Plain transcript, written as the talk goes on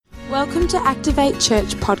Welcome to Activate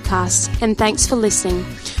Church podcast, and thanks for listening.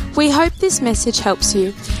 We hope this message helps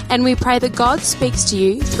you, and we pray that God speaks to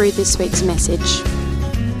you through this week's message.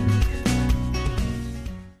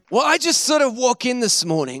 Well, I just sort of walk in this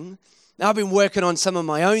morning. I've been working on some of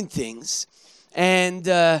my own things, and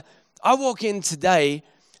I walk in today,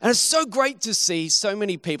 and it's so great to see so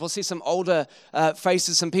many people. See some older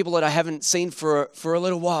faces, some people that I haven't seen for a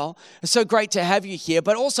little while. It's so great to have you here.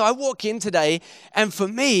 But also, I walk in today, and for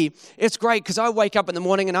me, it's great because I wake up in the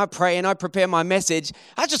morning and I pray and I prepare my message.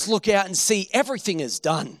 I just look out and see everything is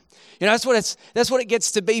done. You know, that's what it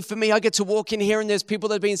gets to be for me. I get to walk in here and there's people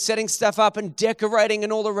that have been setting stuff up and decorating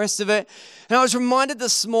and all the rest of it. And I was reminded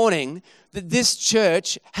this morning that this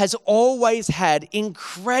church has always had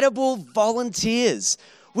incredible volunteers.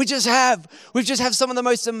 We've just have some of the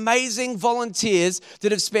most amazing volunteers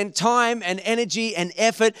that have spent time and energy and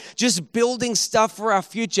effort just building stuff for our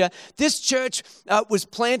future. This church was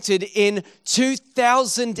planted in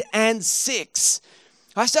 2006.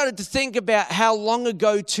 I started to think about how long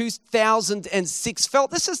ago 2006 felt.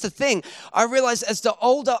 This is the thing. I realized as the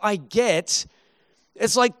older I get,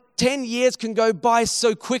 it's like 10 years can go by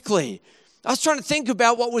so quickly. I was trying to think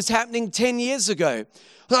about what was happening 10 years ago.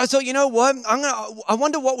 So I thought, you know what? I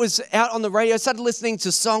wonder what was out on the radio. I started listening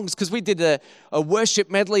to songs because we did a worship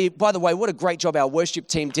medley. By the way, what a great job our worship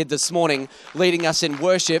team did this morning, leading us in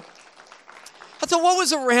worship. I thought, what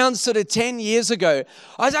was around sort of 10 years ago?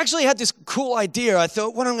 I actually had this cool idea. I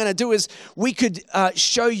thought, what I'm going to do is we could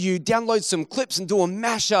download some clips and do a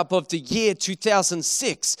mashup of the year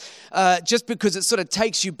 2006, just because it sort of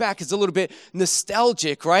takes you back. It's a little bit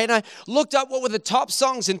nostalgic, right? And I looked up what were the top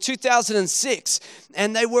songs in 2006,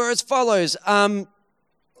 and they were as follows.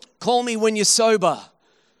 Call Me When You're Sober.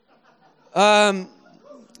 Another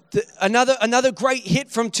great hit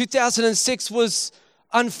from 2006 was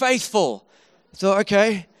Unfaithful. So,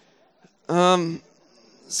 okay,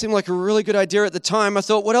 seemed like a really good idea at the time. I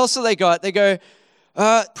thought, what else have they got? They go,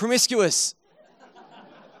 Promiscuous.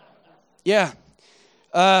 Yeah.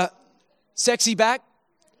 Sexy Back.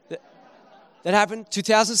 That happened,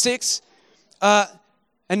 2006. And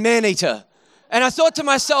Maneater. And I thought to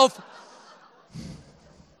myself,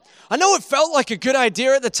 I know it felt like a good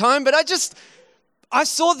idea at the time, but I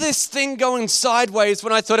saw this thing going sideways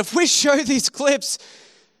when I thought, if we show these clips,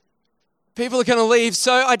 people are going to leave,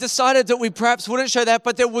 so I decided that we perhaps wouldn't show that.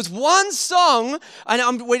 But there was one song, and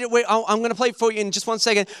I'm going to play it for you in just 1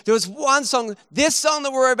 second. There was one song, this song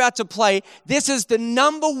that we're about to play. This is the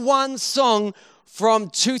number one song from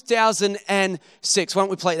 2006. Why don't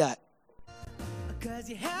we play that? Because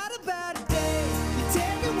you had a bad day, you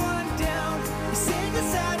take one down, you sing a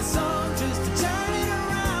sad song just to turn it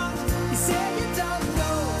around. You say you don't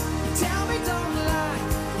know, you tell me don't lie,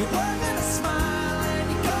 you work on a smile and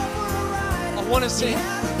you go for a ride. I want to sing. You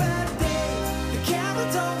had a bad day, the camera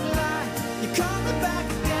don't lie, you're coming back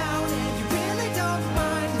down and you really don't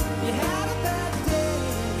mind. You had a bad day,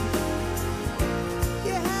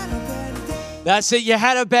 you had a bad day. That's it, you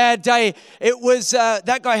had a bad day. It was,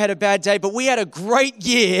 that guy had a bad day, but we had a great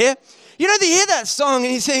year. You know, they hear that song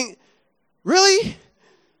and you think, really?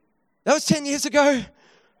 That was 10 years ago?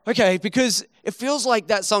 Okay, because it feels like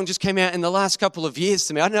that song just came out in the last couple of years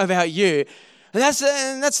to me. I don't know about you. And that's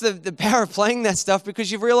the power of playing that stuff, because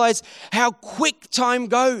you realize how quick time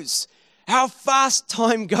goes, how fast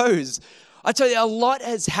time goes. I tell you, a lot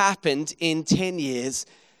has happened in 10 years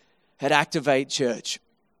at Activate Church.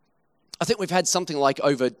 I think we've had something like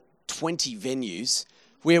over 20 venues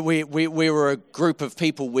where we were a group of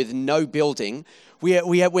people with no building. We've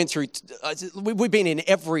been in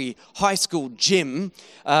every high school gym,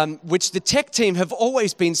 which the tech team have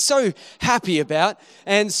always been so happy about.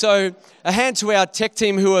 And so a hand to our tech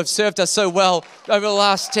team who have served us so well over the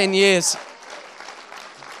last 10 years.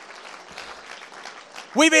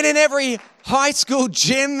 We've been in every high school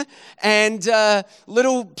gym and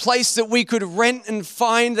little place that we could rent and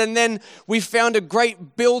find, and then we found a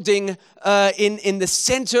great building in the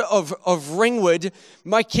center of Ringwood.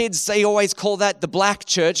 My kids, they always call that the black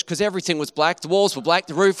church because everything was black. The walls were black,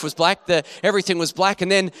 the roof was black, everything was black,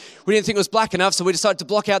 and then we didn't think it was black enough, so we decided to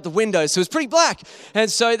block out the windows, so it was pretty black. And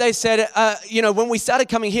so they said, when we started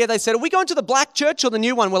coming here, they said, are we going to the black church or the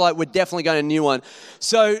new one? We're like, we're definitely going to the new one.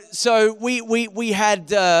 So we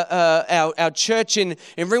had our our church in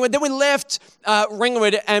Ringwood. Then we left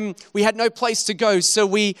Ringwood and we had no place to go. So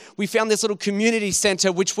we found this little community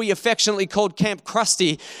center, which we affectionately called Camp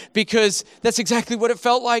Krusty, because that's exactly what it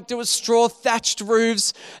felt like. There was straw thatched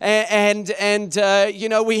roofs and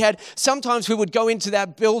we had, sometimes we would go into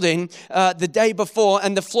that building the day before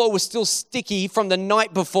and the floor was still sticky from the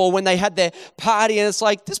night before when they had their party, and it's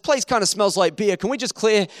like, this place kind of smells like beer. Can we just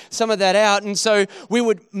clear some of that out? And so we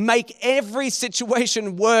would make every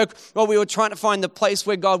situation work while we were trying to find the place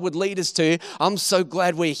where God would lead us to. I'm so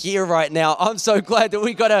glad we're here right now. I'm so glad that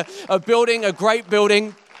we got a building, a great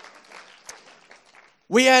building.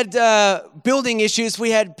 We had building issues.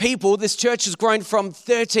 We had people. This church has grown from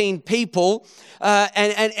 13 people.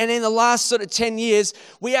 And in the last sort of 10 years,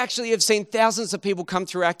 we actually have seen thousands of people come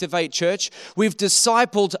through Activate Church. We've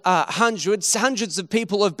discipled hundreds of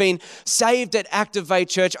people have been saved at Activate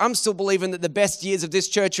Church. I'm still believing that the best years of this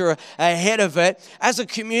church are ahead of it. As a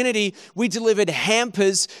community, we delivered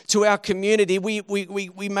hampers to our community.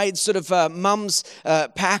 We made sort of mums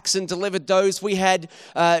packs and delivered those. We had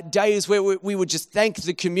days where we would just thank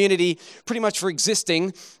the community pretty much for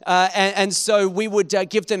existing. And so we would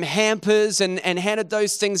give them hampers and handed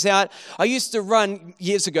those things out.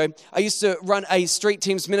 Years ago, I used to run a street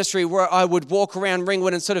teams ministry where I would walk around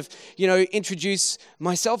Ringwood and sort of, introduce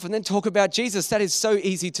myself and then talk about Jesus. That is so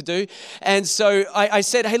easy to do. And so I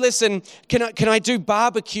said, hey, listen, can I do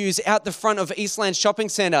barbecues out the front of Eastland Shopping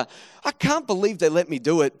Centre? I can't believe they let me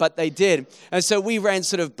do it, but they did. And so we ran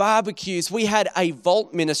sort of barbecues. We had a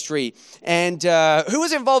vault ministry. And who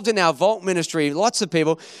was involved in our vault ministry? Lots of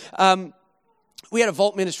people. We had a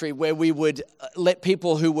vault ministry where we would let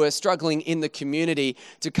people who were struggling in the community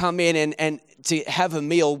to come in and to have a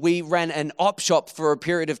meal. We ran an op shop for a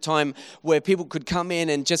period of time where people could come in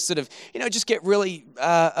and just sort of, just get really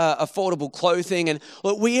affordable clothing. And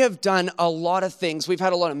look, we have done a lot of things. We've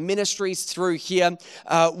had a lot of ministries through here.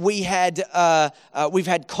 We've had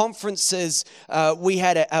conferences.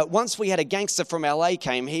 Once we had a gangster from LA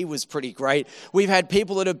came. He was pretty great. We've had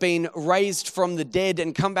people that have been raised from the dead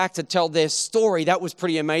and come back to tell their story. That was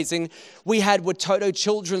pretty amazing. We had Watoto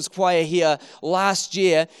Children's Choir here last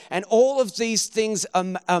year, and all of these things are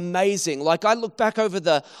amazing. Like, I look back over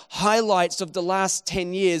the highlights of the last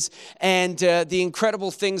 10 years and the incredible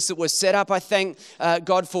things that were set up. I thank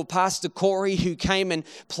God for Pastor Corey, who came and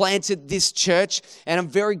planted this church, and I'm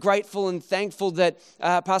very grateful and thankful that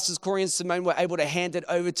Pastors Corey and Simone were able to hand it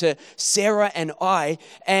over to Sarah and I.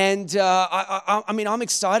 And I'm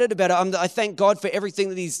excited about it. I thank God for everything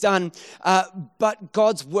that He's done. But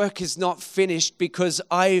God's work is not finished, because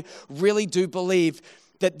I really do believe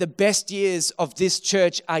that the best years of this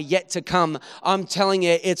church are yet to come. I'm telling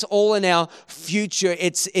you, it's all in our future.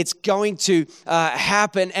 It's going to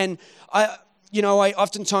happen. And I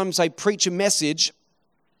oftentimes preach a message,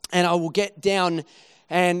 and I will get down,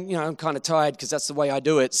 and I'm kind of tired because that's the way I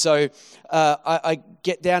do it. So I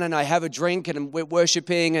get down and I have a drink, and we're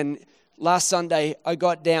worshiping. And last Sunday I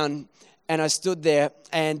got down and I stood there,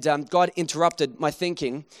 and God interrupted my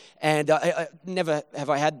thinking. And I never have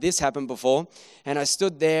I had this happen before. And I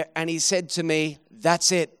stood there, and He said to me,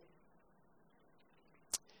 "That's it."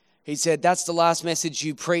 He said, "That's the last message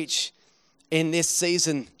you preach in this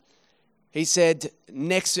season." He said,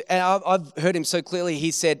 and I've heard Him so clearly.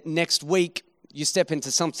 He said, "Next week, you step into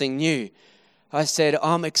something new." I said,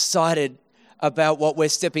 "I'm excited about what we're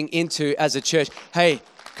stepping into as a church." Hey,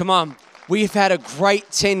 come on. We've had a great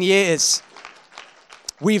 10 years.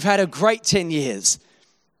 We've had a great 10 years.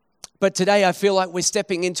 But today I feel like we're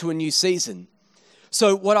stepping into a new season.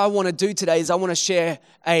 So what I want to do today is I want to share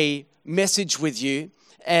a message with you.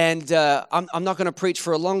 And I'm not going to preach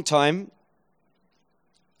for a long time,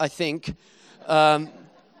 I think.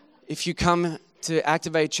 If you come to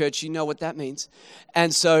Activate Church, you know what that means.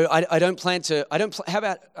 And so I don't plan to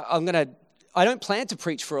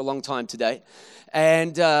preach for a long time today.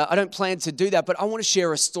 And I don't plan to do that, but I want to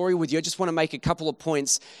share a story with you. I just want to make a couple of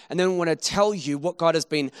points, and then I want to tell you what God has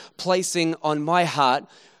been placing on my heart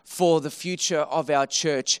for the future of our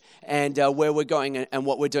church and where we're going and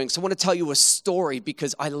what we're doing. So I want to tell you a story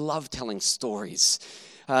because I love telling stories.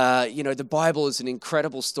 The Bible is an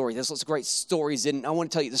incredible story. There's lots of great stories in it. I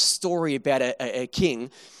want to tell you the story about a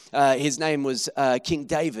king. His name was King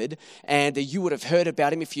David, and you would have heard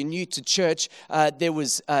about him if you're new to church. There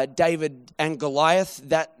was David and Goliath,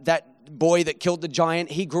 that boy that killed the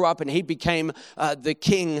giant. He grew up and he became the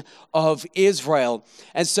king of Israel.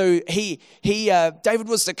 And so David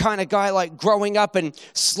was the kind of guy like growing up and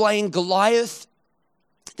slaying Goliath.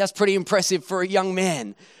 That's pretty impressive for a young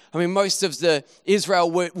man. I mean, most of the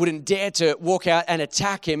Israel wouldn't dare to walk out and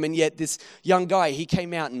attack him, and yet this young guy, he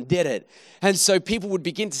came out and did it. And so people would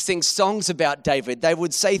begin to sing songs about David. They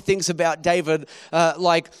would say things about David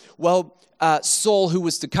Saul, who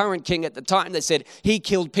was the current king at the time, they said he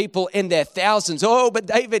killed people in their thousands. Oh, but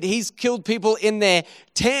David, he's killed people in their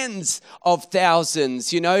tens of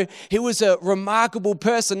thousands, you know. He was a remarkable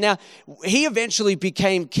person. Now, he eventually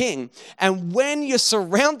became king. And when you're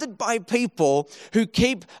surrounded by people who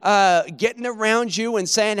keep getting around you and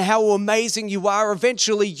saying how amazing you are,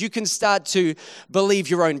 eventually you can start to believe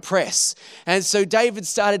your own press. And so David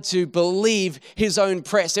started to believe his own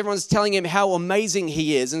press. Everyone's telling him how amazing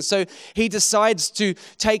he is. And so he decides to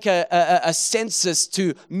take a census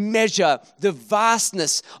to measure the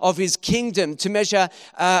vastness of his kingdom, to measure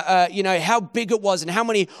how big it was and how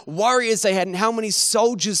many warriors they had and how many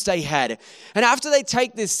soldiers they had. And after they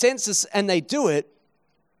take this census and they do it,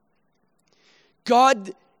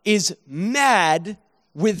 God is mad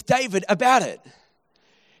with David about it.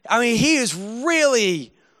 I mean, he is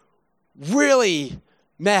really, really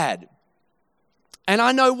mad. And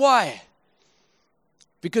I know why.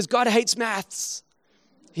 Because God hates maths.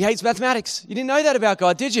 He hates mathematics. You didn't know that about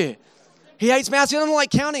God, did you? He hates maths. He doesn't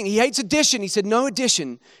like counting. He hates addition. He said, no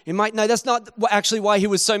addition. No, that's not actually why he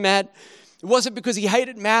was so mad. It wasn't because he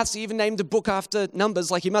hated maths. He even named a book after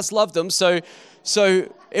numbers, like he must love them. So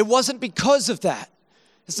it wasn't because of that.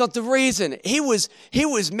 It's not the reason. He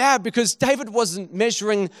was mad because David wasn't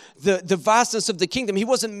measuring the vastness of the kingdom. He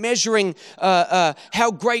wasn't measuring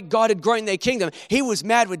how great God had grown their kingdom. He was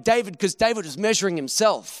mad with David because David was measuring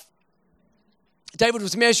himself. David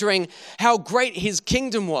was measuring how great his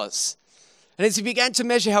kingdom was. And as he began to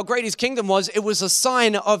measure how great his kingdom was, it was a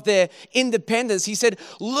sign of their independence. He said,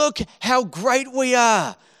 look how great we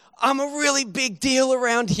are. I'm a really big deal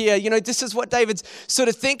around here. You know, this is what David's sort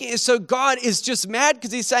of thinking. So God is just mad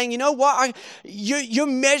because he's saying, you know what? You're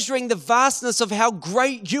measuring the vastness of how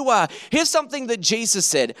great you are. Here's something that Jesus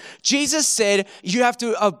said. Jesus said, you have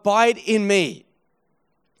to abide in me.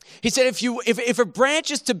 He said, if a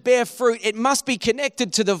branch is to bear fruit, it must be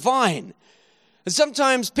connected to the vine. And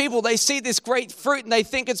sometimes people, they see this great fruit and they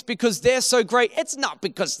think it's because they're so great. It's not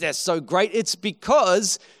because they're so great. It's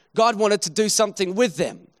because God wanted to do something with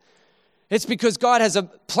them. It's because God has a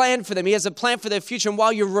plan for them. He has a plan for their future. And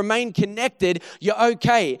while you remain connected, you're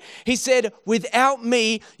okay. He said, without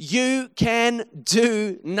me, you can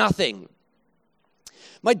do nothing.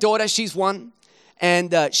 My daughter, she's one.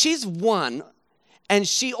 And she's one. And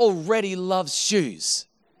she already loves shoes.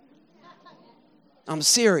 I'm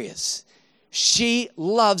serious. She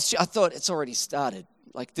loves, I thought it's already started.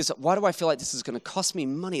 Like this, why do I feel like this is going to cost me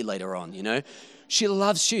money later on, you know? She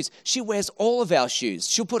loves shoes. She wears all of our shoes.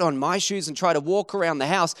 She'll put on my shoes and try to walk around the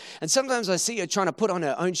house. And sometimes I see her trying to put on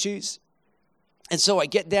her own shoes. And so I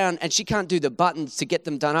get down and she can't do the buttons to get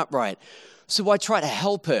them done upright. So I try to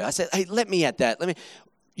help her. I said, hey, let me at that.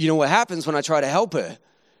 You know what happens when I try to help her?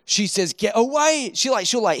 She says, get away. She'll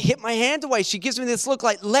hit my hand away. She gives me this look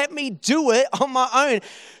like, let me do it on my own.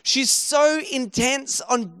 She's so intense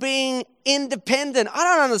on being independent. I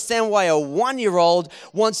don't understand why a 1-year-old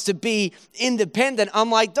wants to be independent. I'm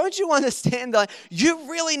like, don't you understand that you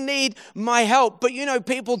really need my help? But you know,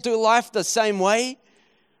 people do life the same way.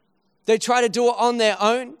 They try to do it on their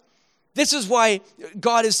own. This is why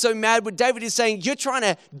God is so mad with David. He's saying, you're trying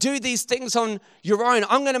to do these things on your own.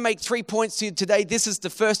 I'm going to make 3 points to you today. This is the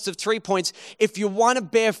first of 3 points. If you want to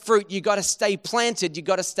bear fruit, you got to stay planted. You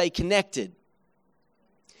got to stay connected.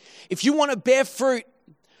 If you want to bear fruit,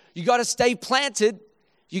 you got to stay planted.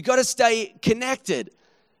 You got to stay connected.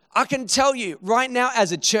 I can tell you right now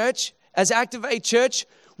as a church, as Activate Church,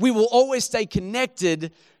 we will always stay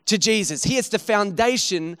connected to Jesus. He is the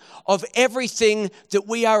foundation of everything that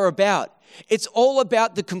we are about. It's all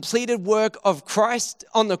about the completed work of Christ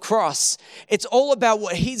on the cross. It's all about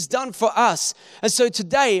what he's done for us. And so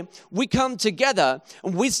today we come together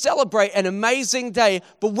and we celebrate an amazing day,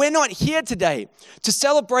 but we're not here today to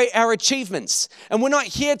celebrate our achievements. And we're not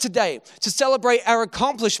here today to celebrate our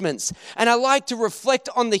accomplishments. And I like to reflect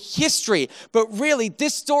on the history, but really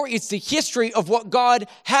this story is the history of what God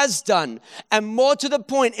has done. And more to the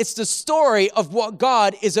point, it's the story of what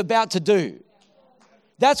God is about to do.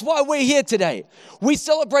 That's why we're here today. We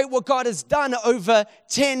celebrate what God has done over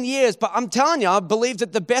 10 years. But I'm telling you, I believe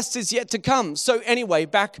that the best is yet to come. So anyway,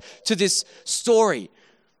 back to this story.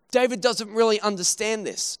 David doesn't really understand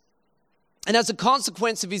this. And as a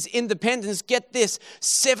consequence of his independence, get this,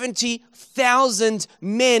 70,000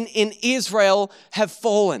 men in Israel have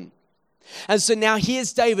fallen. And so now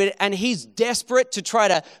here's David, and he's desperate to try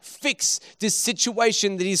to fix this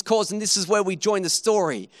situation that he's caused. And this is where we join the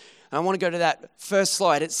story. And I want to go to that first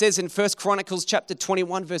slide. It says in 1 Chronicles chapter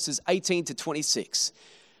 21, verses 18 to 26.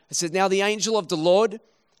 It says, now the angel of the Lord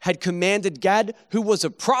had commanded Gad, who was a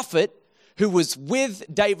prophet, who was with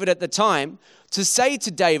David at the time, to say to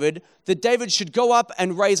David that David should go up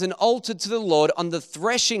and raise an altar to the Lord on the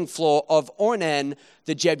threshing floor of Ornan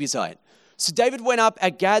the Jebusite. So David went up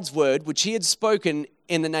at Gad's word, which he had spoken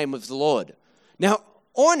in the name of the Lord. Now,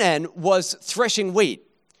 Ornan was threshing wheat.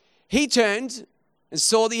 He turned and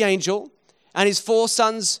saw the angel, and his 4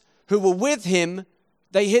 sons who were with him,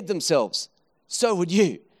 they hid themselves. So would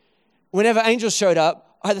you. Whenever angels showed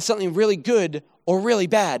up, either something really good or really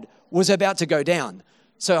bad was about to go down.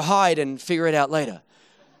 So hide and figure it out later.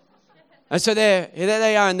 And so there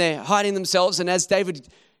they are, and they're hiding themselves. And as David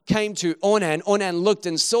came to Ornan, Ornan looked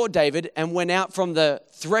and saw David and went out from the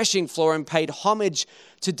threshing floor and paid homage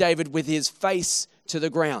to David with his face to the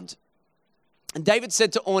ground. And David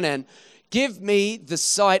said to Ornan, give me the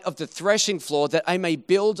site of the threshing floor that I may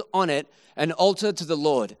build on it an altar to the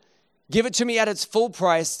Lord. Give it to me at its full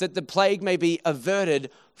price that the plague may be averted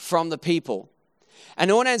from the people.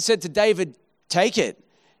 And Ornan said to David, take it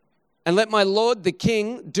and let my lord the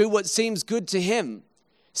king do what seems good to him.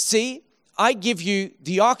 See, I give you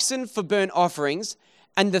the oxen for burnt offerings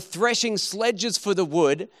and the threshing sledges for the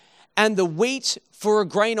wood and the wheat for a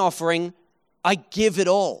grain offering. I give it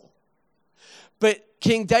all. But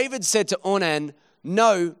King David said to Ornan,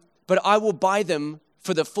 no, but I will buy them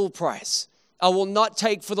for the full price. I will not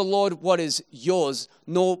take for the Lord what is yours,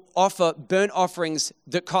 nor offer burnt offerings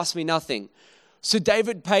that cost me nothing. So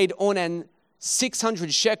David paid Ornan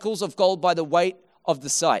 600 shekels of gold by the weight of the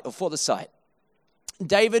site, or for the site.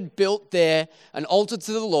 David built there an altar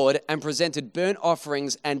to the Lord and presented burnt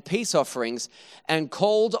offerings and peace offerings and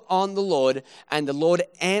called on the Lord, and the Lord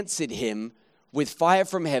answered him with fire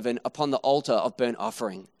from heaven upon the altar of burnt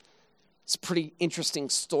offering. It's a pretty interesting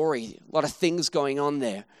story. A lot of things going on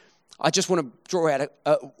there. I just want to draw out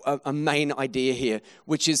a main idea here,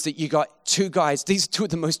 which is that you got 2 guys, these are 2 of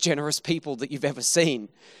the most generous people that you've ever seen,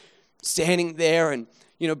 standing there, and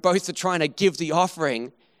both are trying to give the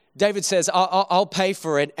offering. David says, I'll pay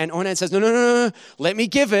for it. And Ornan says, no, let me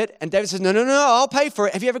give it. And David says, no, I'll pay for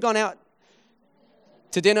it. Have you ever gone out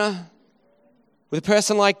to dinner with a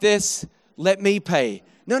person like this? Let me pay.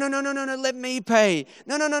 No, let me pay.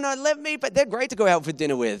 No, let me pay. They're great to go out for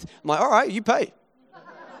dinner with. I'm like, all right, you pay.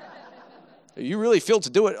 You really feel to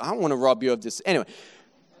do it. I don't want to rob you of this. Anyway,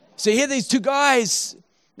 so here these 2 guys,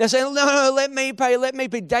 they're saying, no, let me pay.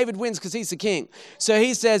 David wins because he's the king. So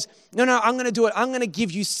he says, no, I'm going to do it. I'm going to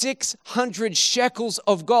give you 600 shekels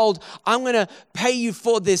of gold. I'm going to pay you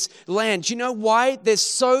for this land. Do you know why? They're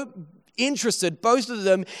so interested, both of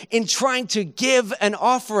them, in trying to give an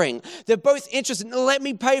offering. They're both interested. No, let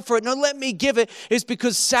me pay for it. No, let me give it. It's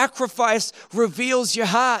because sacrifice reveals your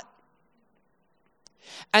heart.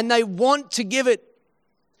 And they want to give it.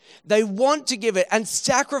 They want to give it. And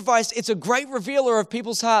sacrifice, it's a great revealer of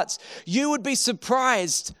people's hearts. You would be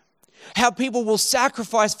surprised how people will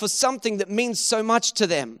sacrifice for something that means so much to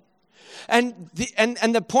them. And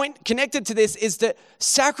the point connected to this is that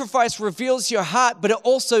sacrifice reveals your heart, but it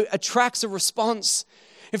also attracts a response.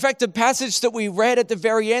 In fact, the passage that we read at the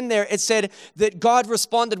very end there, it said that God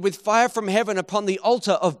responded with fire from heaven upon the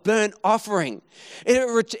altar of burnt offering.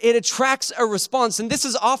 It attracts a response. And this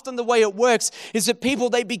is often the way it works, is that people,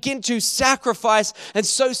 they begin to sacrifice and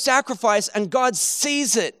so sacrifice, and God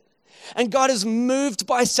sees it. And God is moved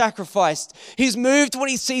by sacrifice. He's moved when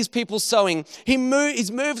he sees people sowing.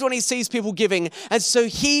 He's moved when he sees people giving. And so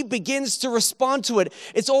he begins to respond to it.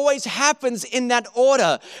 It always happens in that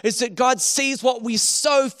order. It's that God sees what we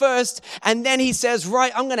sow first, and then he says,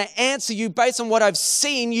 right, I'm going to answer you based on what I've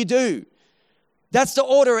seen you do. That's the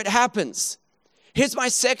order it happens. Here's my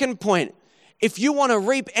second point. If you want to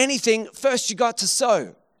reap anything, first you got to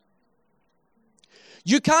sow.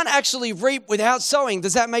 You can't actually reap without sowing.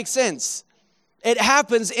 Does that make sense? It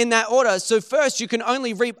happens in that order. So first, you can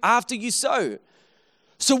only reap after you sow.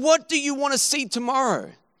 So what do you want to see tomorrow?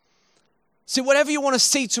 See, whatever you want to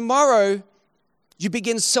see tomorrow, you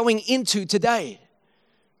begin sowing into today.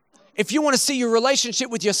 If you want to see your relationship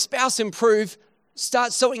with your spouse improve,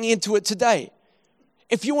 start sowing into it today.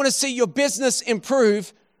 If you want to see your business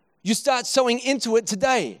improve, you start sowing into it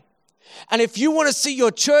today. And if you want to see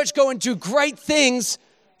your church go and do great things,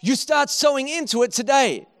 you start sowing into it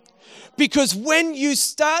today. Because when you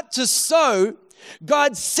start to sow,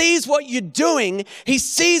 God sees what you're doing. He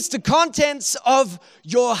sees the contents of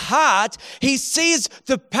your heart. He sees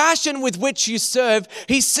the passion with which you serve.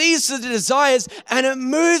 He sees the desires, and it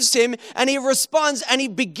moves him, and he responds, and he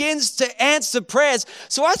begins to answer prayers.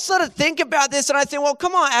 So I sort of think about this, and I think, well,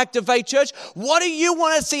 come on, Activate Church. What do you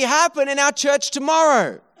want to see happen in our church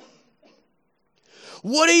tomorrow?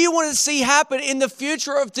 What do you want to see happen in the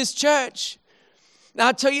future of this church? Now,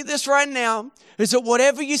 I'll tell you this right now, is that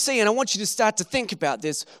whatever you see, and I want you to start to think about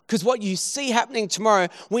this, because what you see happening tomorrow,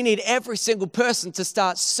 we need every single person to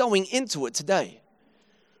start sowing into it today.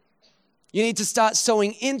 You need to start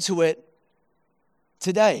sowing into it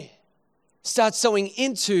today. Start sowing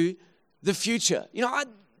into the future. You know,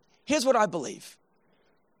 here's what I believe.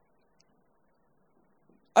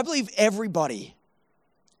 I believe everybody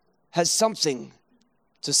has something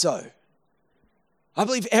to sow. I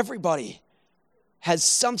believe everybody has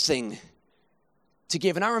something to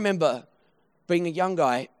give. And I remember being a young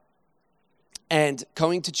guy and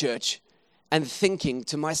going to church and thinking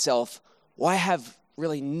to myself, well, I have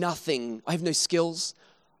really nothing. I have no skills.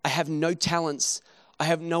 I have no talents. I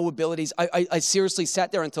have no abilities. I seriously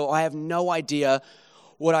sat there and thought, I have no idea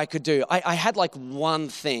what I could do. I had like one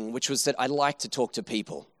thing, which was that I like to talk to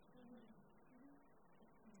people.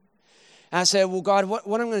 And I said, well, God,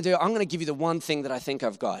 what I'm going to do, I'm going to give you the one thing that I think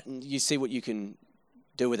I've got. And you see what you can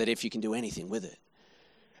do with it, if you can do anything with it.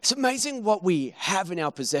 It's amazing what we have in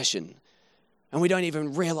our possession, and we don't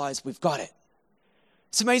even realize we've got it.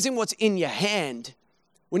 It's amazing what's in your hand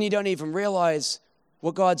when you don't even realize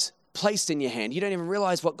what God's placed in your hand. You don't even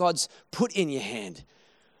realize what God's put in your hand.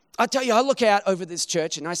 I tell you, I look out over this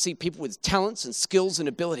church and I see people with talents and skills and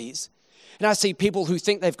abilities, and I see people who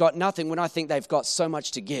think they've got nothing when I think they've got so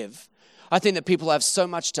much to give. I think that people have so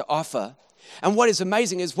much to offer. And what is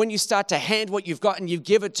amazing is when you start to hand what you've got and you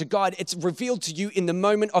give it to God, it's revealed to you in the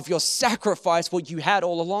moment of your sacrifice what you had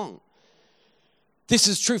all along. This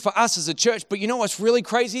is true for us as a church, but you know what's really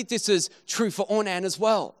crazy? This is true for Ornan as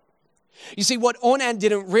well. You see, what Ornan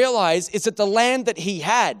didn't realize is that the land that he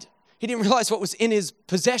had, he didn't realize what was in his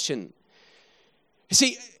possession. You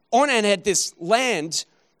see, Ornan had this land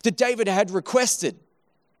that David had requested.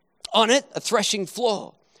 On it, a threshing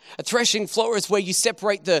floor. A threshing floor is where you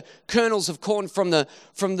separate the kernels of corn from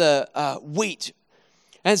the wheat.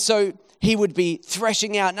 And so he would be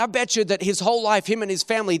threshing out. And I bet you that his whole life, him and his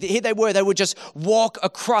family, here they would just walk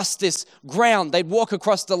across this ground. They'd walk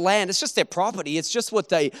across the land. It's just their property. It's just what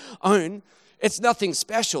they own. It's nothing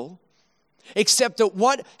special. Except that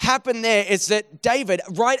what happened there is that David,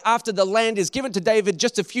 right after the land is given to David,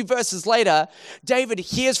 just a few verses later, David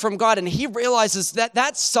hears from God and he realizes that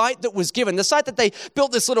that site that was given, the site that they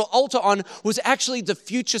built this little altar on, was actually the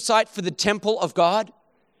future site for the temple of God.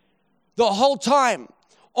 The whole time,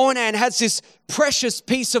 Ornan has this precious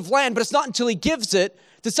piece of land, but it's not until he gives it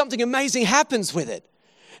that something amazing happens with it.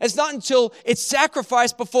 It's not until it's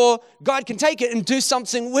sacrificed before God can take it and do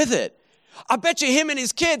something with it. I bet you him and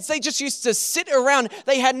his kids, they just used to sit around.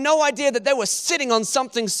 They had no idea that they were sitting on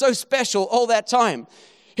something so special all that time.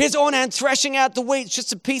 Here's Ornan threshing out the wheat. It's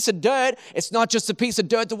just a piece of dirt. It's not just a piece of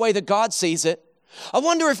dirt the way that God sees it. I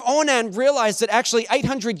wonder if Ornan realized that actually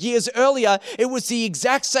 800 years earlier, it was the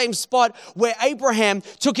exact same spot where Abraham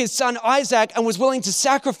took his son Isaac and was willing to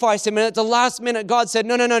sacrifice him. And at the last minute, God said,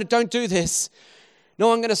 no, don't do this.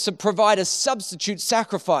 No, I'm going to provide a substitute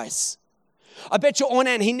sacrifice. I bet you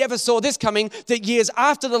Ornan, he never saw this coming, that years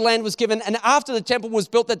after the land was given and after the temple was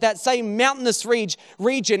built, that same mountainous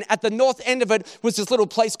region at the north end of it was this little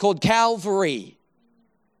place called Calvary.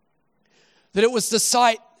 That it was the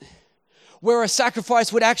site where a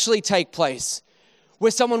sacrifice would actually take place,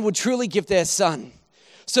 where someone would truly give their son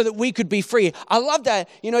so that we could be free. I love that.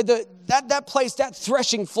 You know, that place, that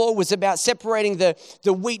threshing floor was about separating the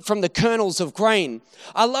wheat from the kernels of grain.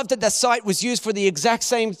 I love that the site was used for the exact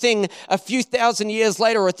same thing a few thousand years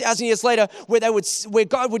later or 1,000 years later, where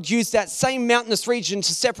God would use that same mountainous region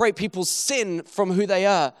to separate people's sin from who they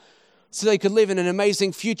are so they could live in an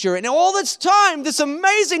amazing future. And all this time, this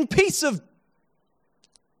amazing piece of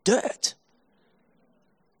dirt.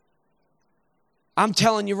 I'm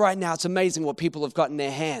telling you right now, it's amazing what people have got in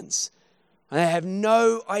their hands. And they have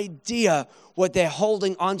no idea what they're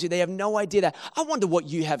holding onto. They have no idea that. I wonder what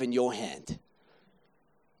you have in your hand.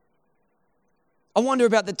 I wonder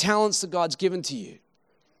about the talents that God's given to you.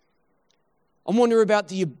 I wonder about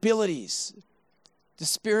the abilities, the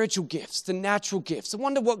spiritual gifts, the natural gifts. I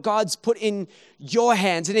wonder what God's put in your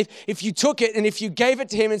hands. And if you took it and if you gave it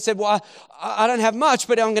to him and said, well, I don't have much,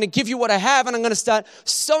 but I'm going to give you what I have and I'm going to start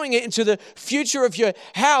sowing it into the future of your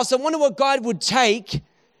house. I wonder what God would take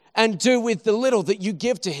and do with the little that you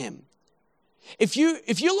give to him. If you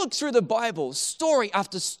look through the Bible, story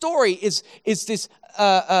after story is this.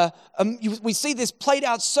 We see this played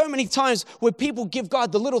out so many times where people give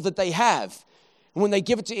God the little that they have, and when they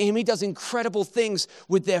give it to Him, He does incredible things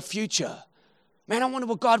with their future. Man, I wonder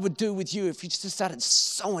what God would do with you if you just started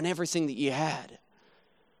sowing everything that you had.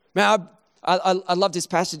 Man, I love this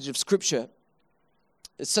passage of Scripture.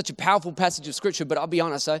 It's such a powerful passage of Scripture, but I'll be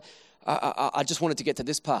honest, I just wanted to get to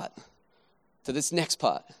this part, to this next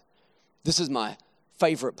part. This is my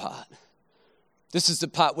favorite part. This is the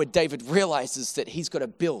part where David realizes that he's got to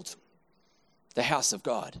build the house of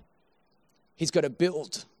God. He's got to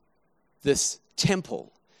build this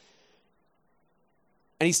temple.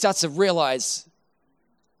 And he starts to realize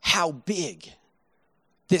how big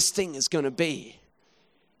this thing is going to be.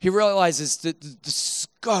 He realizes that the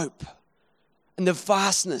scope and the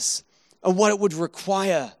vastness of what it would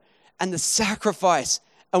require and the sacrifice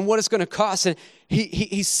and what it's going to cost. And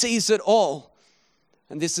he sees it all.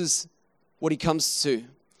 And this is what he comes to.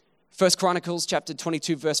 1 Chronicles chapter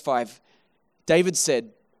 22, verse 5. David said,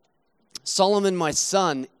 Solomon, my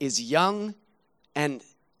son, is young and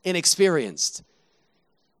inexperienced.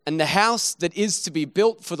 And the house that is to be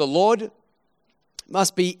built for the Lord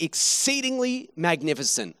must be exceedingly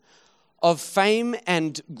magnificent, of fame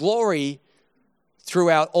and glory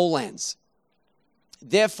throughout all lands.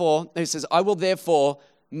 Therefore, he says, I will therefore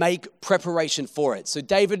make preparation for it. So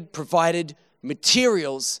David provided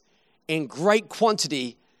materials in great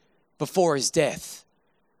quantity before his death.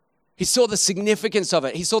 He saw the significance of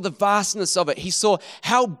it. He saw the vastness of it. He saw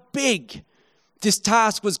how big this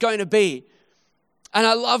task was going to be. And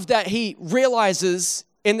I love that he realizes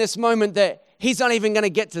in this moment that he's not even going to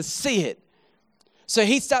get to see it. So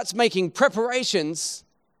he starts making preparations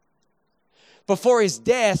before his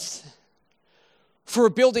death for a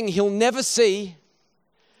building he'll never see,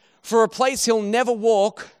 for a place he'll never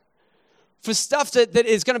walk, for stuff that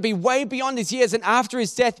is going to be way beyond his years and after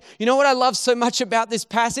his death. You know what I love so much about this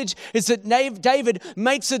passage is that David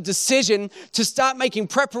makes a decision to start making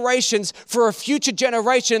preparations for a future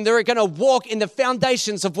generation that are going to walk in the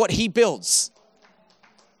foundations of what he builds.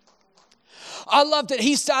 I love that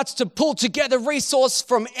he starts to pull together resource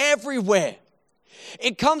from everywhere.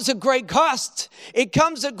 It comes at great cost. It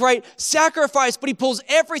comes at great sacrifice, but he pulls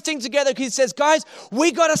everything together because he says, guys,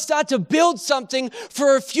 we got to start to build something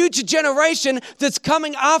for a future generation that's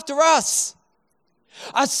coming after us.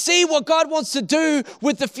 I see what God wants to do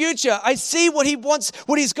with the future. I see what he wants,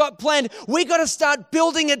 what he's got planned. We got to start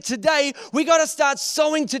building it today. We got to start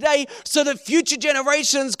sowing today so that future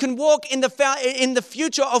generations can walk in the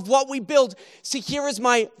future of what we build. See, here is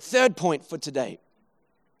my third point for today.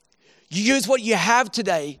 You use what you have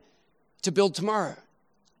today to build tomorrow.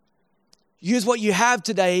 Use what you have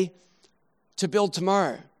today to build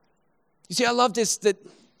tomorrow. You see, I love this, that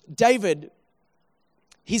David,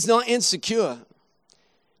 he's not insecure.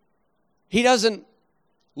 He doesn't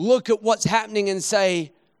look at what's happening and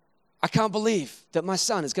say, I can't believe that my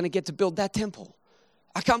son is going to get to build that temple.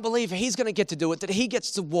 I can't believe he's going to get to do it, that he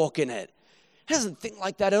gets to walk in it. He doesn't think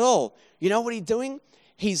like that at all. You know what he's doing?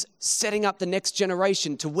 He's setting up the next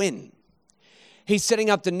generation to win. He's setting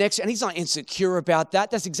up the next, and he's not insecure about that.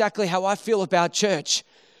 That's exactly how I feel about church.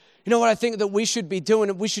 You know what I think that we should be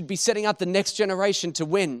doing? We should be setting up the next generation to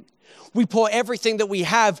win. We pour everything that we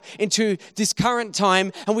have into this current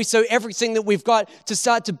time, and we sow everything that we've got to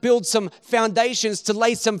start to build some foundations, to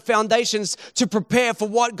lay some foundations to prepare for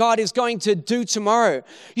what God is going to do tomorrow.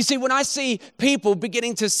 You see, when I see people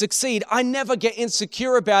beginning to succeed, I never get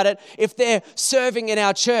insecure about it if they're serving in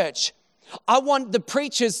our church. I want the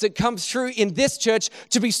preachers that come through in this church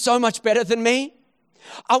to be so much better than me.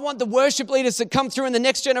 I want the worship leaders that come through in the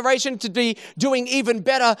next generation to be doing even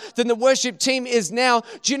better than the worship team is now.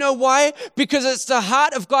 Do you know why? Because it's the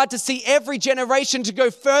heart of God to see every generation to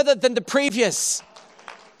go further than the previous.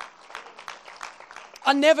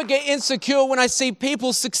 I never get insecure when I see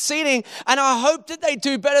people succeeding, and I hope that they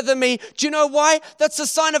do better than me. Do you know why? That's a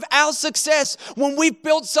sign of our success. When we've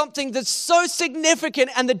built something that's so significant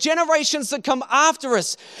and the generations that come after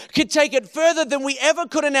us could take it further than we ever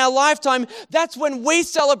could in our lifetime, that's when we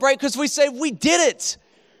celebrate because we say we did it.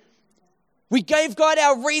 We gave God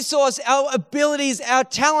our resource, our abilities, our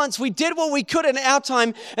talents. We did what we could in our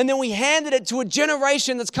time, and then we handed it to a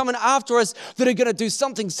generation that's coming after us that are going to do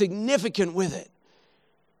something significant with it.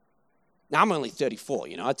 Now, I'm only 34,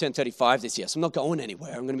 I turned 35 this year, so I'm not going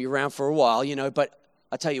anywhere. I'm going to be around for a while, but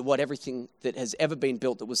I tell you what, everything that has ever been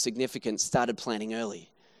built that was significant started planning early.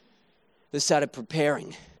 They started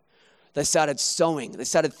preparing. They started sowing. They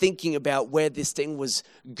started thinking about where this thing was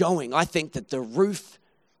going. I think that the roof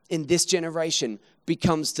in this generation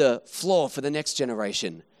becomes the floor for the next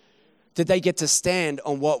generation. Did they get to stand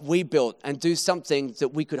on what we built and do something that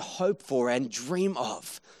we could hope for and dream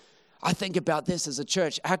of? I think about this as a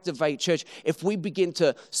church, Activate Church. If we begin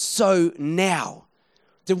to sow now,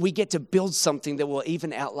 then we get to build something that will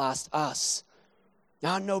even outlast us.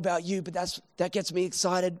 Now, I don't know about you, but that gets me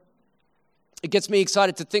excited. It gets me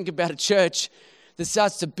excited to think about a church that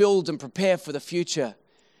starts to build and prepare for the future.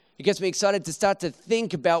 It gets me excited to start to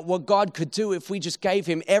think about what God could do if we just gave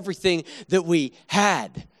him everything that we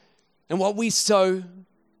had. And what we sow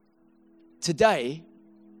today,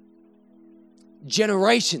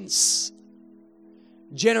 generations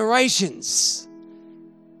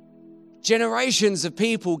of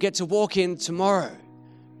people get to walk in tomorrow.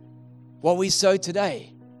 What we sow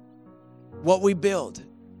today, what we build.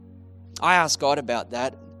 I asked God about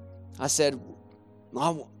that. I said,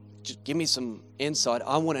 just give me some insight.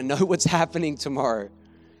 I want to know what's happening tomorrow.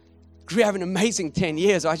 We have an amazing 10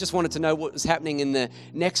 years. I just wanted to know what was happening in the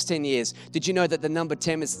next 10 years. Did you know that the number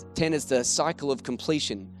 10 is the cycle of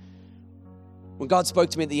completion? When God spoke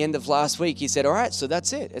to me at the end of last week, he said, all right, so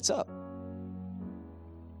that's it. It's up.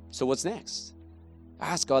 So what's next? I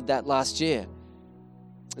asked God that last year.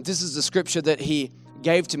 This is the scripture that he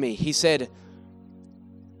gave to me. He said,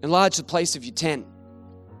 enlarge the place of your tent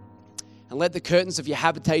and let the curtains of your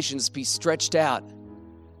habitations be stretched out.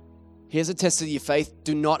 Here's a test of your faith.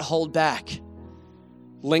 Do not hold back.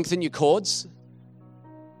 Lengthen your cords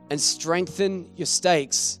and strengthen your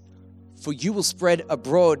stakes, for you will spread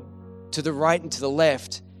abroad to the right and to the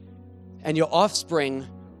left, and your offspring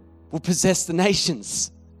will possess the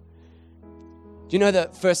nations. Do you know the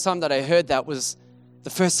first time that I heard that was the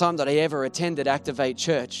first time that I ever attended Activate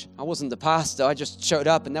Church? I wasn't the pastor. I just showed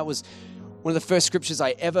up, and that was one of the first scriptures I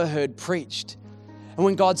ever heard preached. And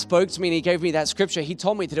when God spoke to me and he gave me that scripture, he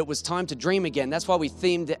told me that it was time to dream again. That's why we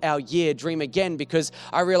themed our year Dream Again, because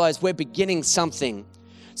I realized we're beginning something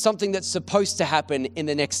that's supposed to happen in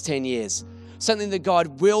the next 10 years. Something that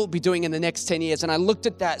God will be doing in the next 10 years. And I looked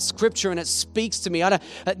at that scripture and it speaks to me.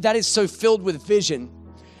 That is so filled with vision.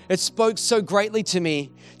 It spoke so greatly to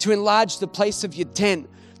me to enlarge the place of your tent,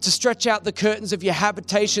 to stretch out the curtains of your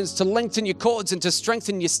habitations, to lengthen your cords and to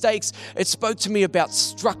strengthen your stakes. It spoke to me about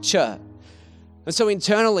structure. And so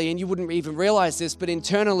internally, and you wouldn't even realize this, but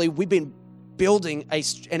internally we've been building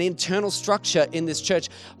an internal structure in this church.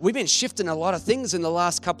 We've been shifting a lot of things in the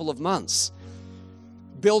last couple of months.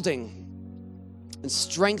 Building and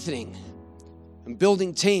strengthening and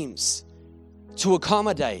building teams to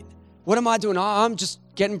accommodate. What am I doing? I'm just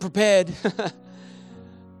getting prepared.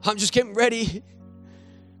 I'm just getting ready.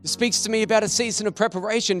 It speaks to me about a season of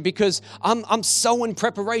preparation because I'm so in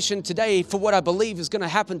preparation today for what I believe is going to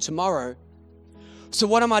happen tomorrow. So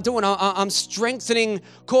what am I doing? I'm strengthening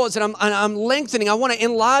cords and I'm lengthening. I want to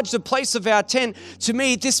enlarge the place of our tent. To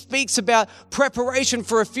me, this speaks about preparation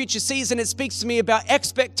for a future season. It speaks to me about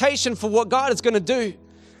expectation for what God is going to do.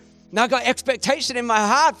 Now I've got expectation in my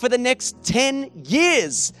heart for the next 10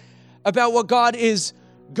 years about what God is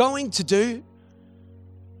going to do.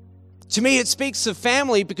 To me, it speaks of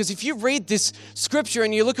family because if you read this scripture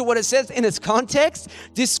and you look at what it says in its context,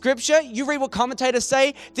 this scripture, you read what commentators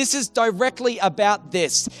say, this is directly about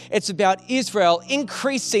this. It's about Israel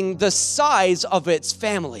increasing the size of its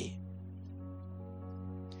family.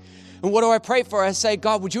 And what do I pray for? I say,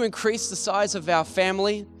 God, would you increase the size of our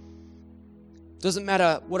family? Doesn't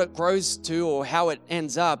matter what it grows to or how it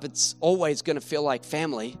ends up, it's always going to feel like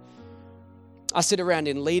family. I sit around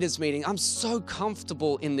in leaders meeting. I'm so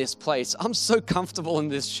comfortable in this place. I'm so comfortable in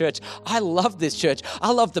this church. I love this church.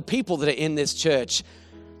 I love the people that are in this church.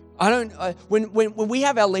 When we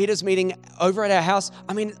have our leaders meeting over at our house,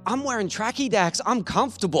 I'm wearing tracky dacks. I'm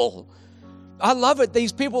comfortable. I love it.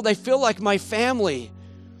 These people, they feel like my family.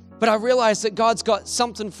 But I realize that God's got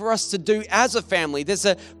something for us to do as a family. There's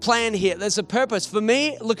a plan here. There's a purpose. For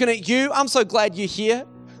me, looking at you, I'm so glad you're here.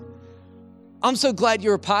 I'm so glad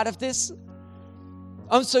you're a part of this.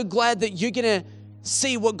 I'm so glad that you're going to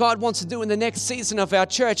see what God wants to do in the next season of our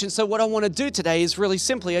church. And so what I want to do today is really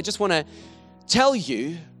simply, I just want to tell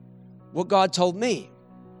you what God told me.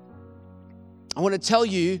 I want to tell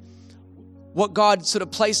you what God sort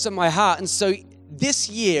of placed in my heart. And so this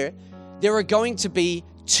year, there are going to be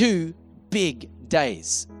 2 big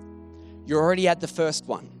days. You're already at the first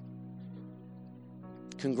one.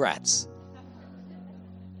 Congrats.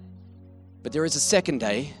 But there is a second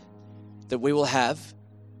day that we will have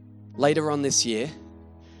later on this year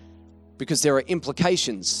because there are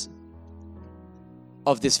implications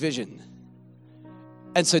of this vision.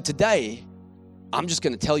 And so today, I'm just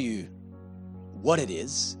going to tell you what it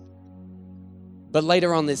is. But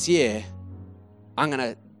later on this year, I'm going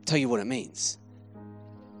to tell you what it means.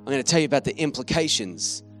 I'm going to tell you about the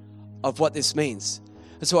implications of what this means.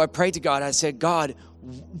 And so I prayed to God. I said, God,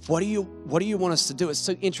 what do you want us to do? It's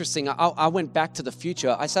so interesting. I went back to the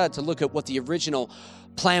future. I started to look at what the original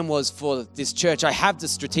plan was for this church. I have the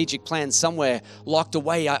strategic plan somewhere locked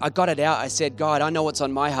away. I got it out. I said, God, I know what's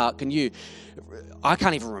on my heart. I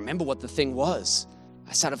can't even remember what the thing was.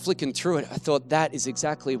 I started flicking through it. I thought, that is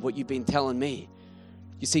exactly what you've been telling me.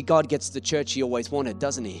 You see, God gets the church he always wanted,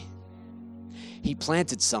 doesn't he? He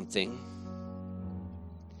planted something.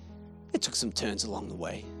 It took some turns along the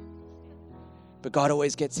way. But God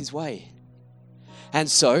always gets his way. And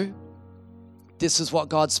so, this is what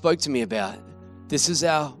God spoke to me about. This is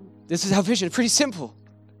our vision. Pretty simple.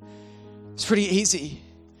 It's pretty easy.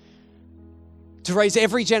 To raise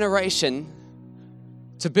every generation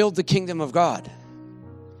to build the kingdom of God.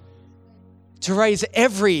 To raise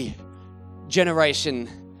every generation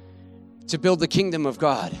to build the kingdom of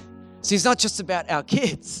God. See, it's not just about our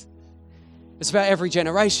kids. It's about every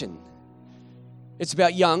generation. It's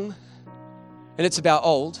about young and it's about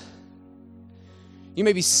old. You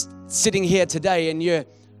may be sitting here today and you're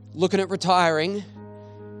looking at retiring,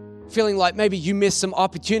 feeling like maybe you missed some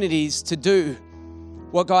opportunities to do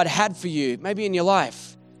what God had for you, maybe in your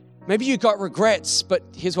life. Maybe you got regrets, but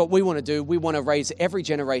here's what we want to do. We want to raise every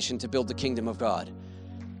generation to build the kingdom of God.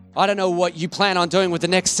 I don't know what you plan on doing with the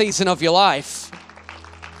next season of your life.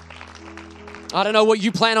 I don't know what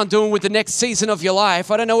you plan on doing with the next season of your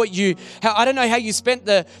life. I don't know how you spent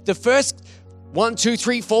the first 1, 2,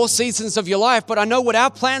 3, 4 seasons of your life, but I know what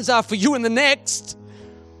our plans are for you in the next.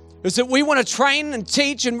 Is that we want to train and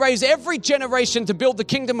teach and raise every generation to build the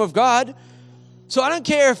kingdom of God. So I don't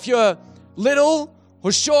care if you're little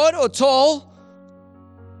or short or tall.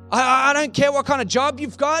 I don't care what kind of job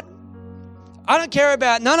you've got. I don't care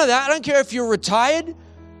about none of that. I don't care if you're retired.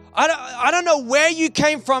 I don't know where you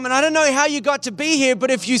came from and I don't know how you got to be here,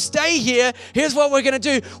 but if you stay here, here's what we're going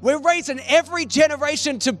to do. We're raising every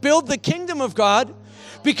generation to build the kingdom of God,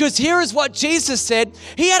 because here is what Jesus said.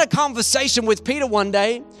 He had a conversation with Peter one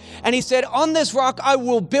day and he said, on this rock I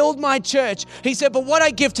will build my church. He said, but what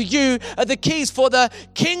I give to you are the keys for the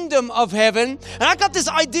kingdom of heaven. And I got this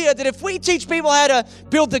idea that if we teach people how to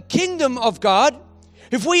build the kingdom of God,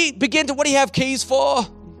 if we begin to, what do you have keys for?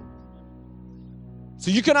 So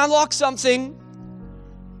you can unlock something.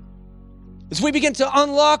 As we begin to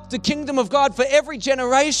unlock the kingdom of God for every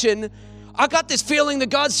generation, I got this feeling that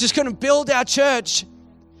God's just going to build our church.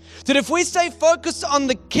 That if we stay focused on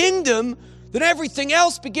the kingdom, then everything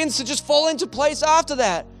else begins to just fall into place after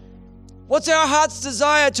that. What's our heart's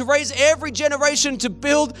desire? To raise every generation to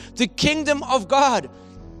build the kingdom of God.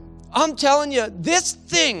 I'm telling you, this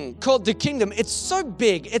thing called the kingdom, it's so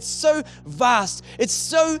big, it's so vast, it's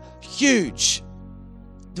so huge.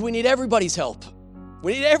 We need everybody's help.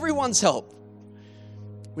 We need everyone's help.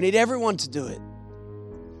 We need everyone to do it.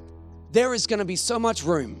 There is going to be so much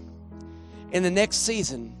room in the next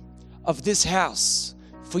season of this house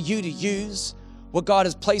for you to use what God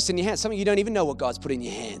has placed in your hands. Some of you don't even know what God's put in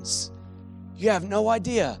your hands. You have no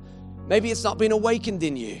idea. Maybe it's not been awakened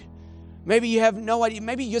in you. Maybe you have no idea.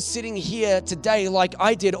 Maybe you're sitting here today like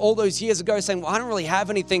I did all those years ago saying, well, I don't really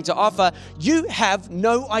have anything to offer. You have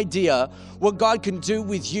no idea what God can do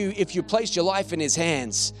with you if you place your life in His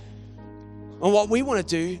hands. And what we want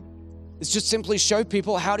to do is just simply show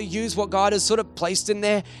people how to use what God has sort of placed in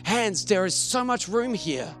their hands. There is so much room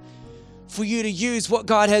here for you to use what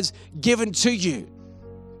God has given to you.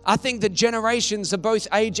 I think that generations of both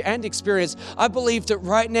age and experience. I believe that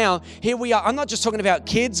right now, here we are. I'm not just talking about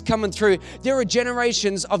kids coming through. There are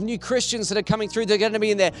generations of new Christians that are coming through. They're going to be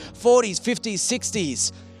in their 40s, 50s,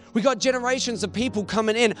 60s. We got generations of people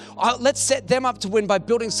coming in. Let's set them up to win by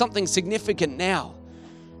building something significant now.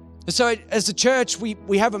 So as a church,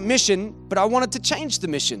 we have a mission, but I wanted to change the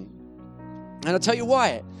mission. And I'll tell you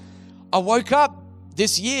why. I woke up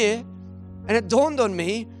this year and it dawned on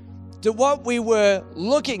me that what we were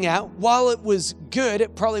looking at, while it was good,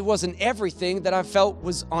 it probably wasn't everything that I felt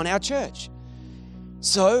was on our church.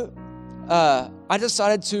 So I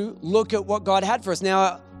decided to look at what God had for us.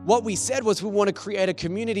 Now, what we said was we want to create a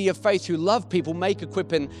community of faith who love people, make,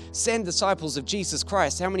 equip, and send disciples of Jesus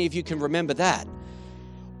Christ. How many of you can remember that?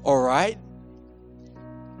 All right.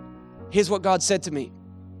 Here's what God said to me.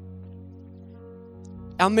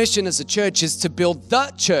 Our mission as a church is to build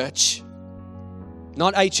the church,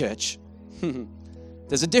 not a church.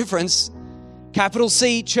 There's a difference. Capital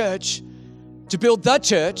C, church. To build the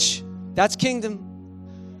church, that's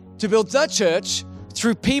kingdom. To build the church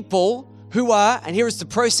through people who are, and here is the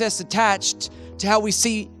process attached to how we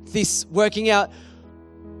see this working out,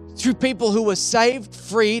 through people who are saved,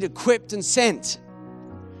 freed, equipped, and sent.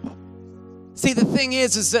 See, the thing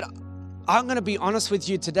is that I'm going to be honest with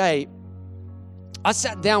you today. I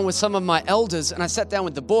sat down with some of my elders and I sat down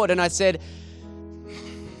with the board and I said,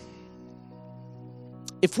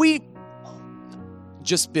 if we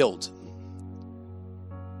just build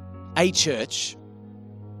a church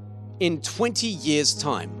in 20 years'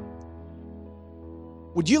 time,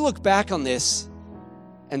 would you look back on this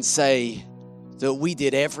and say that we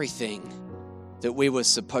did everything that we were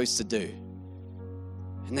supposed to do?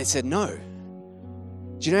 And they said, no.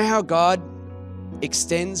 Do you know how God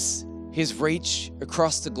extends his reach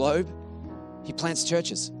across the globe? He plants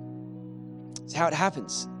churches. It's how it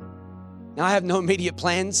happens. Now, I have no immediate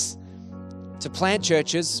plans to plant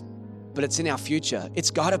churches, but it's in our future.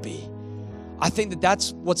 It's got to be. I think that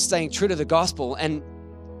that's what's staying true to the gospel, and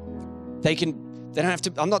they don't have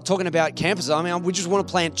to, I'm not talking about campuses. I mean, we just want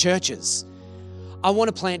to plant churches. I want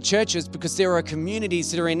to plant churches because there are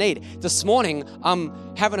communities that are in need. This morning,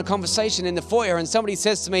 I'm having a conversation in the foyer and somebody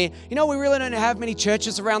says to me, you know, we really don't have many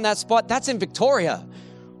churches around that spot. That's in Victoria.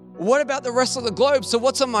 What about the rest of the globe? So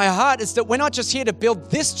what's on my heart is that we're not just here to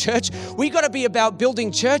build this church. We got to be about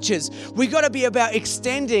building churches. We got to be about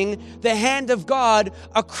extending the hand of God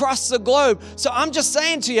across the globe. So I'm just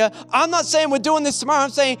saying to you, I'm not saying we're doing this tomorrow.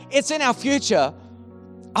 I'm saying it's in our future.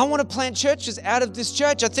 I want to plant churches out of this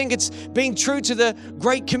church. I think it's being true to the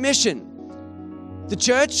Great Commission. The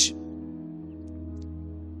church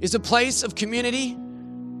is a place of community.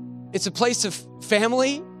 It's a place of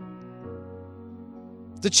family.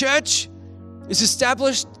 The church is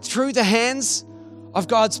established through the hands of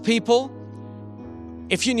God's people.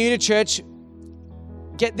 If you're new to church,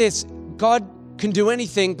 get this. God can do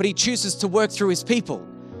anything, but he chooses to work through his people.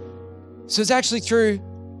 So it's actually through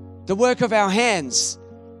the work of our hands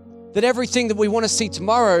that everything that we want to see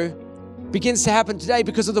tomorrow begins to happen today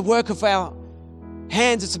because of the work of our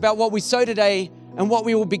hands. It's about what we sow today and what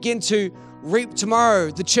we will begin to reap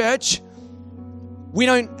tomorrow. The church, we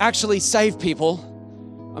don't actually save people.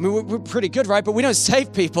 I mean, we're pretty good, right? But we don't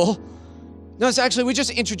save people. No, it's actually, we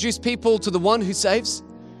just introduce people to the one who saves.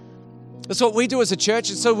 That's what we do as a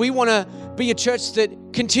church. And so we want to be a church that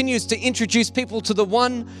continues to introduce people to the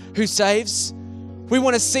one who saves. We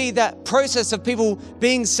want to see that process of people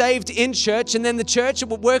being saved in church, and then the church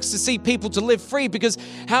works to see people to live free, because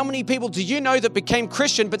how many people do you know that became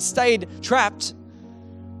Christian but stayed trapped?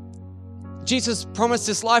 Jesus promised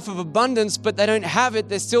this life of abundance, but they don't have it.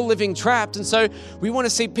 They're still living trapped. And so we want to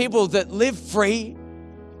see people that live free,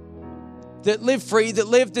 that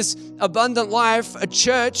live this abundant life, a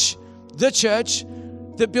church, the church,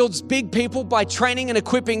 that builds big people by training and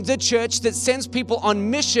equipping, the church that sends people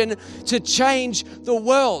on mission to change the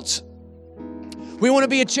world. We want to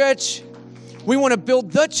be a church. We want to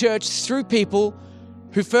build the church through people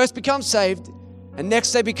who first become saved, and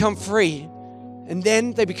next they become free, and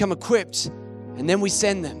then they become equipped, and then we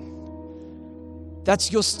send them.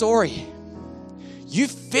 That's your story. You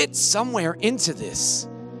fit somewhere into this.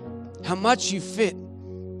 How much you fit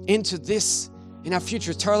into this in our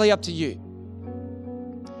future is totally up to you.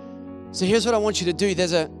 So here's what I want you to do.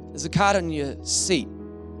 There's a card on your seat.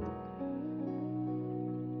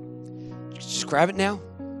 Just grab it now.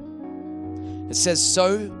 It says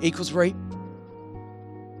sow equals reap.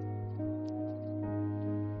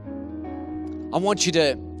 I want you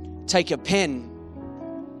to take a pen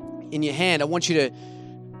in your hand. I want you to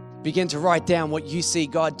begin to write down what you see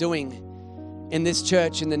God doing in this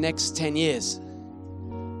church in the next 10 years.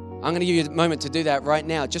 I'm going to give you a moment to do that right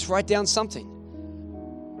now. Just write down something.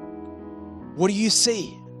 What do you see?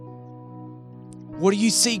 What do you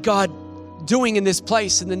see God doing in this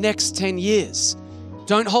place in the next 10 years?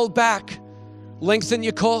 Don't hold back. Lengthen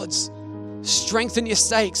your cords. Strengthen your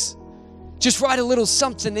stakes. Just write a little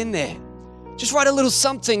something in there. Just write a little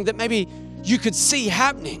something that maybe you could see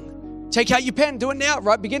happening. Take out your pen. Do it now.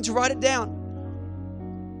 Right? Begin to write it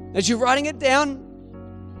down. As you're writing it down,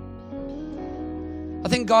 I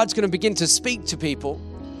think God's going to begin to speak to people.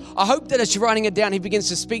 I hope that as you're writing it down, he begins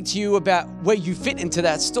to speak to you about where you fit into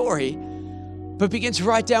that story, but begin to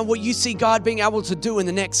write down what you see God being able to do in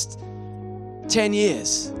the next 10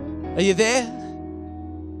 years. Are you there?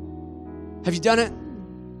 Have you done it?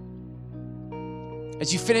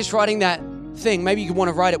 As you finish writing that thing, maybe you want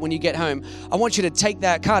to write it when you get home. I want you to take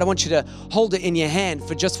that card. I want you to hold it in your hand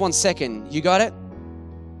for just 1 second. You got it?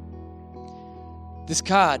 This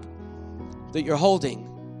card that you're holding,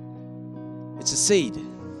 it's a seed.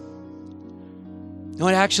 No,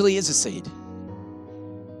 it actually is a seed.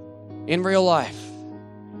 In real life,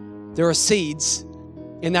 there are seeds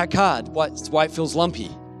in that card. That's why it feels lumpy.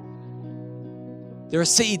 There are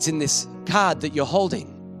seeds in this card that you're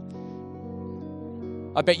holding.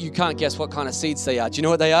 I bet you can't guess what kind of seeds they are. Do you know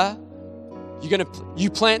what they are? You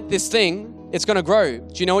plant this thing, it's going to grow.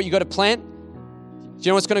 Do you know what you got to plant? Do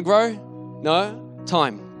you know what's going to grow? No?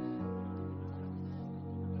 Time.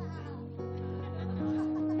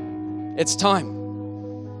 It's time.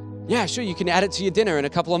 Yeah, sure, you can add it to your dinner in a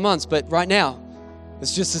couple of months, but right now,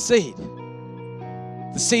 it's just a seed.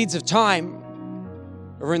 The seeds of time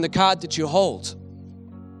are in the card that you hold.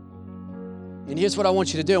 And here's what I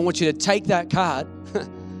want you to do. I want you to take that card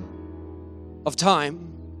of time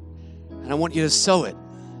and I want you to sow it.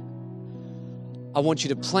 I want you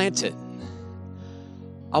to plant it.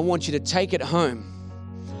 I want you to take it home.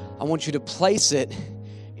 I want you to place it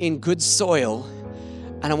in good soil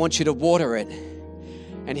and I want you to water it.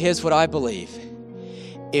 And here's what I believe.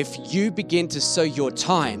 If you begin to sow your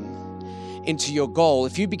time into your goal,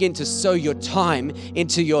 if you begin to sow your time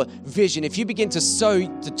into your vision, if you begin to sow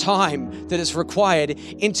the time that is required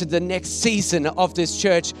into the next season of this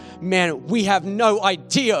church, man, we have no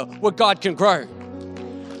idea what God can grow.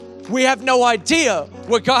 We have no idea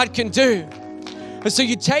what God can do. And so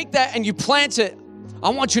you take that and you plant it. I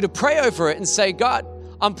want you to pray over it and say, God,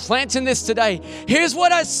 I'm planting this today. Here's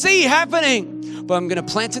what I see happening, but I'm going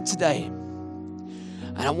to plant it today.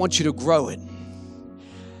 And I want you to grow it.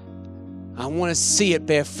 I want to see it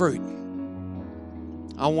bear fruit.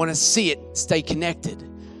 I want to see it stay connected.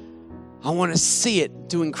 I want to see it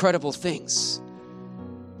do incredible things.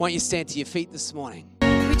 Why don't you stand to your feet this morning?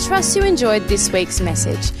 We trust you enjoyed this week's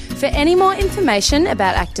message. For any more information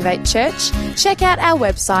about Activate Church, check out our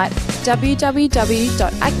website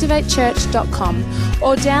www.activatechurch.com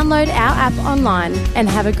or download our app online and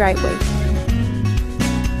have a great week.